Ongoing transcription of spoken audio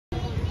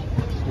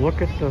Look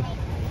at the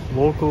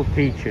local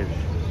peaches.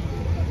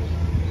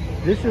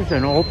 This is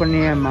an open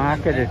air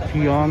market at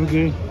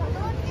Tiongi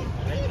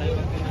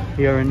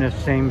here in this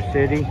same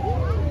city.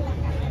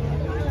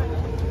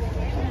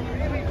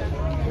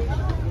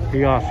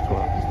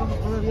 Patzcuaro.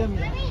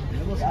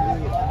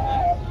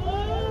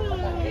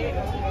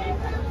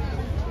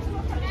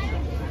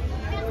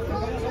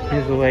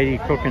 Here's a lady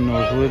cooking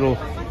those little,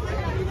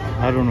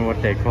 I don't know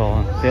what they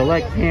call them. They're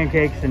like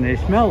pancakes and they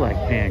smell like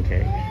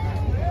pancakes.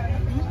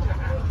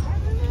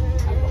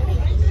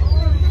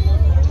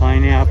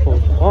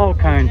 Pineapples, all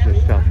kinds of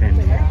stuff in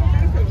here.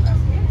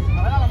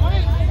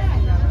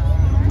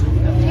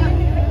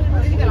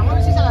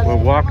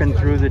 We're walking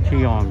through the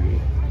Tiongi.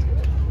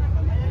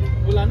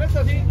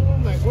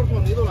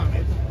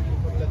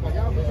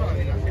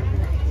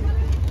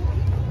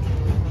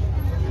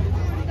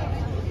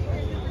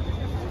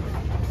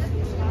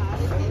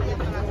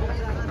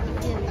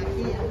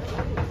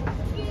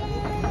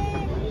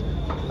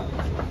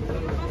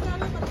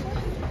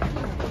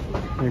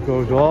 It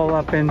goes all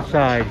up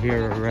inside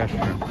here, a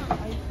restaurant.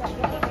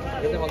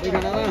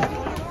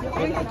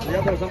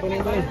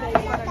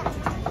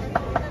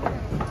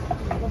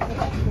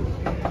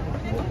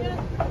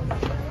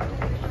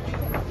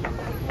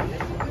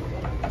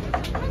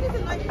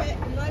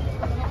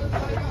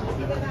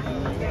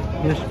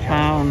 This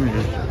town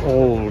is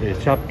old.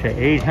 It's up to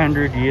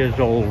 800 years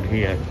old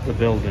here, the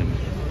buildings.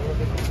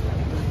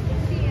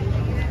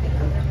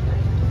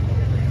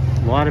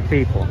 A lot of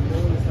people.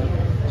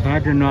 It's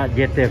hard to not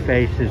get their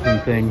faces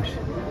and things.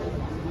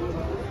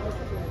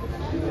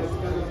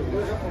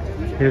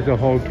 Here's a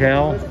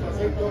hotel.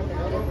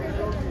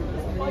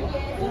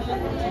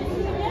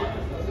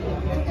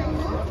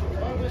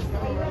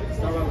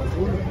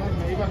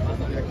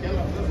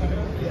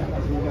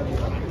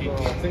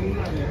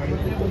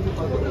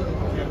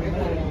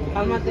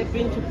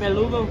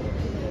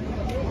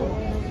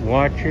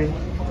 Watches,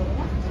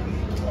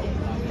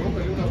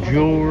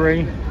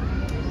 jewelry,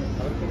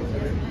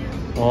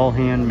 all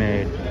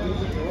handmade.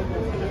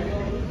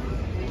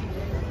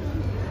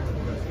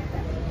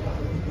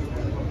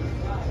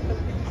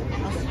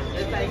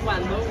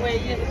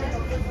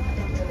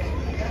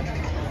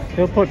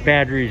 They'll put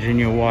batteries in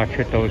your watch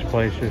at those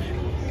places.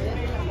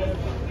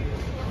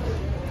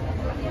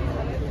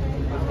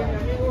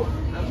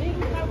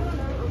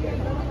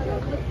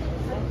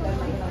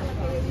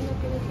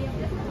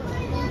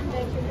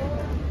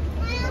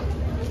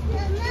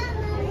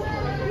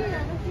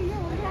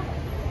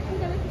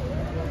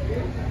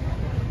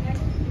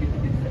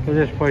 So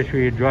this place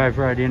where you drive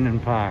right in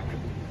and park.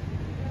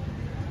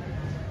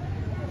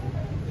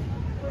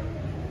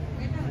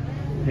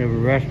 They have a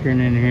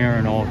restaurant in here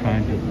and all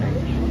kinds of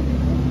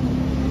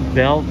things.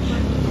 Belts.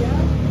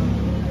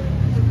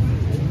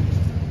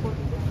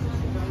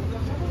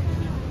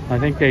 I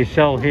think they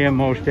sell here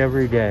most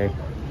every day.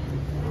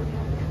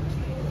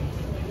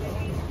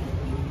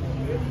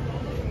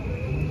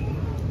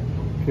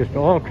 Just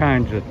all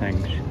kinds of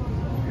things.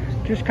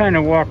 Just kind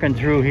of walking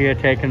through here,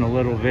 taking a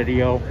little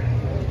video.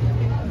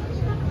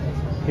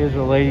 Here's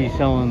a lady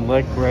selling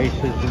leg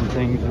braces and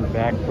things and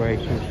back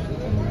braces.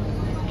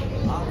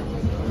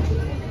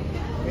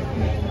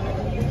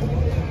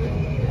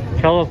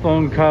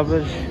 Telephone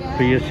covers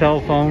for your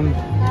cell phone.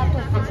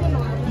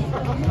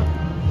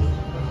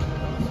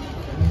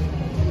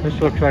 This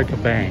looks like a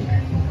bank.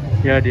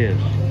 Yeah, it is.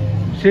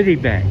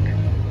 Citibank.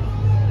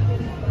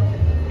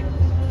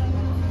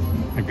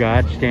 A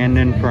guard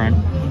standing in front.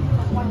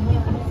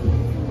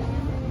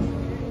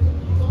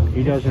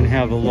 He doesn't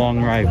have a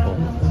long rifle.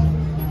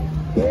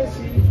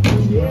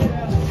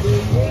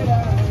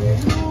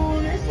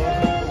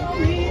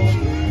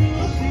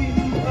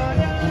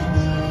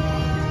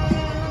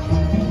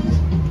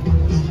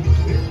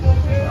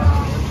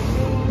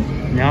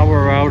 Now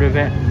we're out of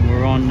it and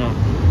we're on the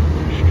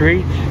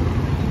streets.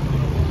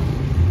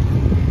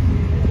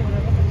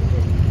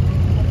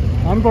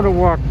 I'm going to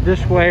walk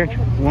this way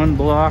 1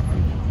 block,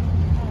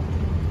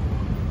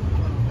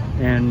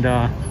 and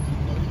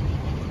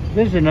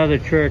there's another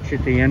church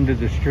at the end of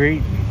the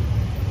street.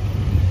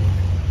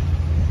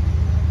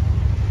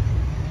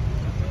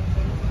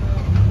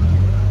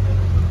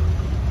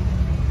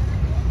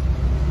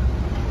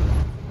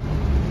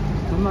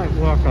 I might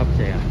walk up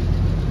there.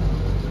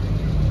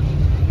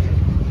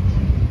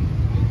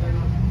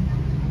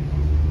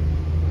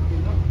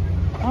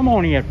 I'm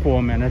only at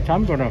 4 minutes.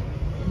 I'm going to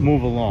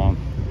move along.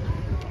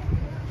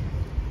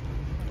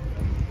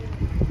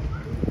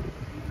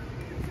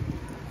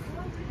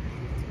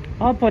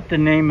 I'll put the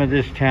name of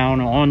this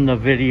town on the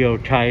video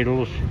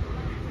titles,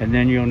 and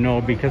then you'll know,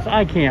 because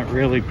I can't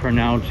really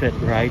pronounce it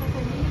right.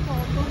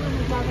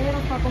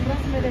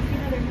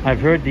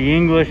 I've heard the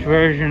English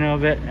version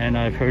of it, and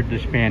I've heard the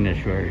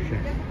Spanish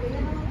version.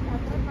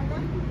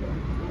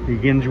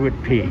 Begins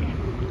with P.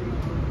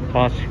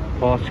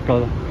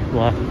 Patzcuaro,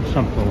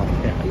 something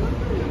like that.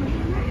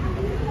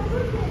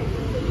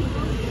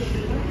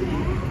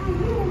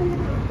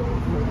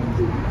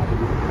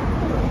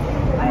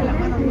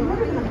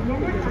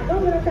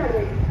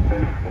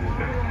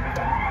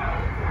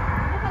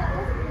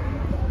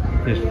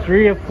 There's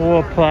 3 or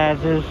 4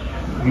 plazas,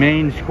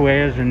 main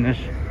squares in this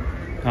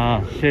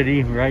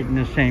city, right in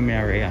the same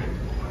area.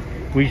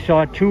 We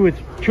saw two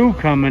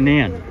coming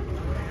in.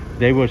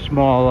 They were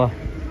smaller,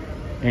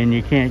 and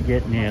you can't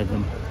get near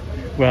them.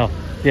 Well,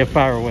 they're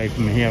far away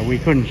from here. We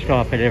couldn't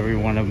stop at every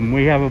one of them.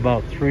 We have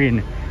about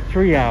 3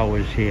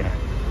 hours here.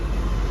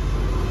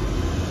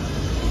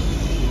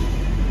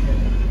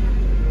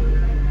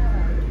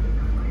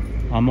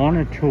 I'm on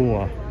a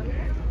tour.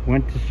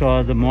 Went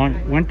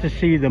to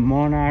see the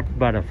monarch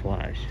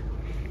butterflies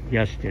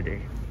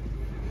yesterday.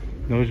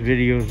 Those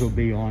videos will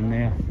be on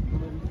there.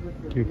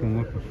 You can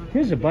look.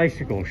 Here's a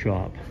bicycle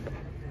shop.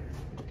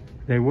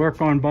 They work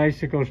on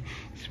bicycles.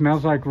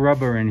 Smells like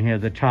rubber in here,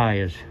 the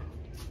tires.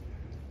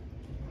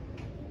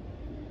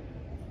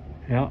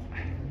 Yeah.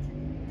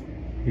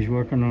 He's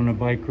working on a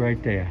bike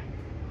right there.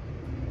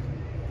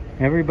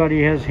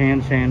 Everybody has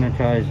hand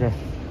sanitizer.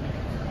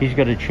 He's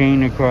got a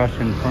chain across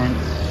in front.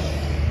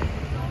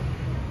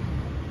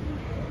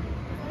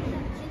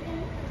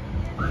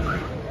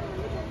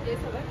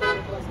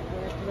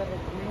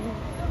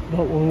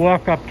 But we'll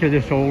walk up to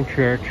this old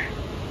church.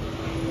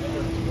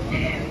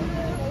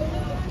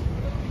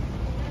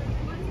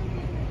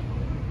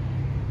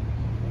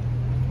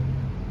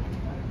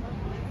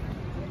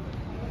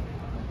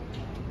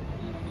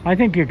 I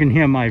think you can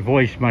hear my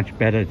voice much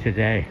better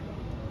today.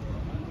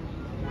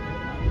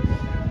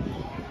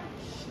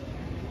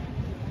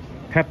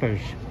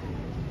 Peppers.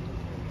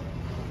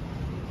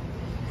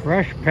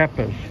 Fresh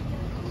peppers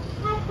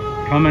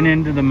coming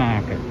into the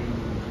market.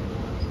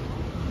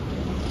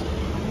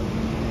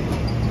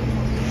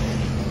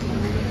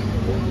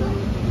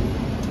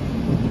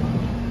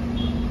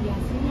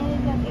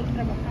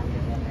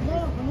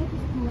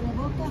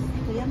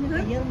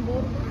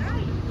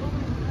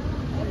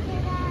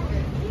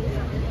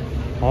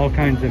 All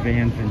kinds of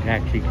vans and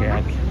taxi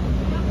cabs.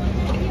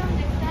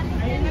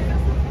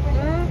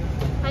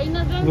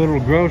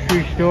 Little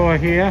grocery store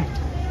here.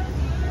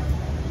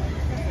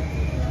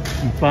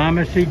 And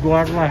Pharmacy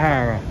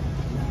Guadalajara.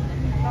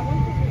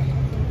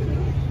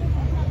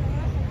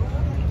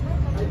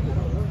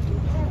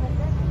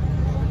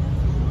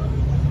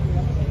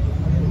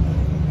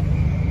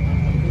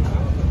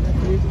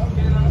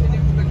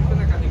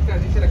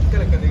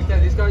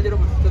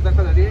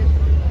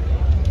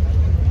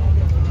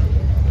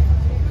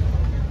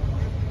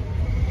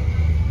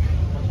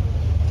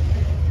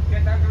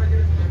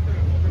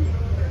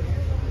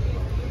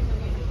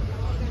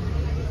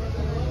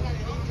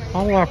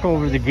 I'll walk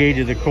over the gate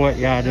of the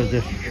courtyard of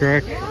this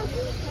church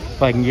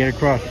if I can get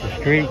across the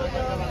street.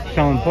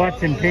 Selling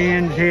pots and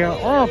pans here,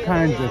 all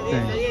kinds of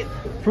things.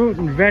 Fruit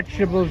and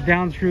vegetables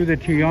down through the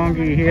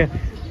Tiangi here.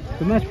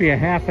 There must be a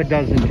half a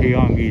dozen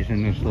Tiangis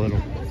in this little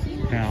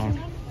town.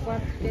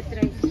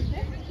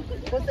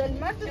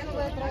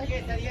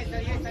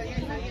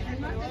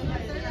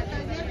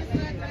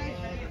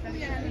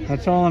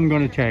 That's all I'm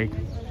going to take.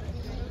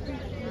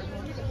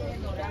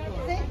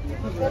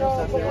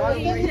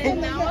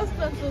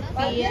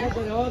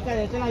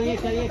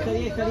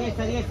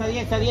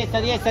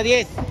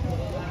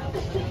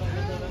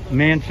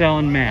 Man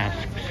selling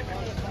masks.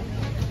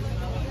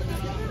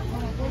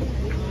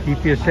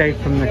 Keep you safe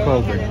from the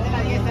COVID.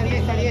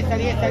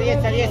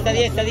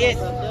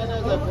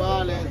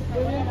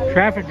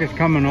 Traffic is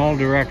coming all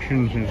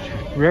directions.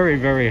 It's very,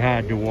 very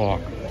hard to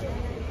walk.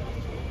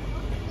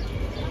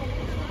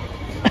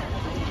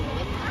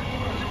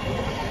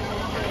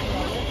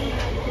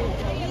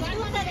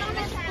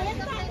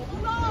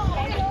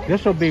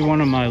 This will be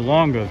one of my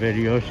longer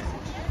videos.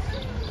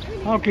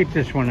 I'll keep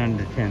this one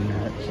under 10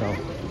 minutes. So,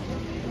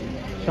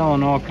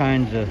 selling all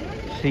kinds of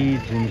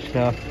seeds and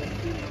stuff.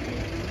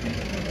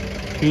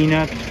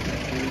 Peanuts.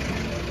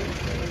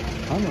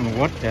 I don't know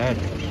what that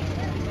is.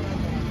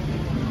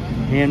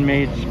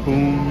 Handmade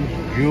spoons,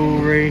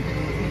 jewelry.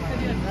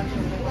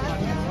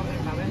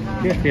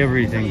 Just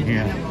everything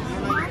here.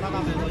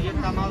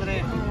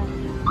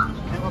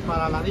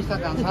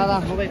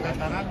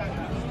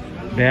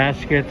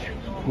 Baskets.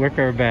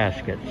 Wicker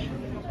baskets.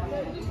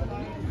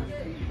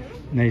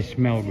 And they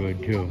smell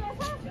good too.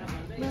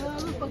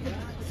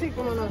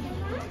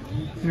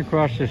 And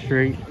across the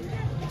street.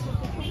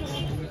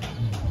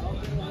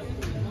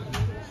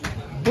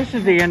 This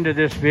is the end of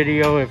this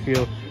video. If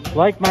you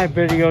like my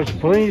videos,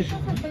 please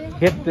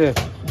hit the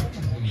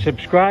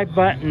subscribe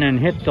button and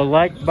hit the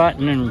like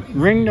button and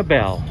ring the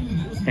bell,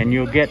 and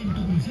you'll get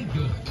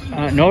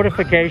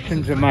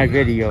notifications of my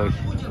videos.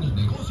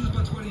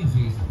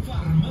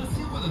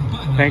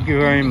 Thank you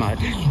very much.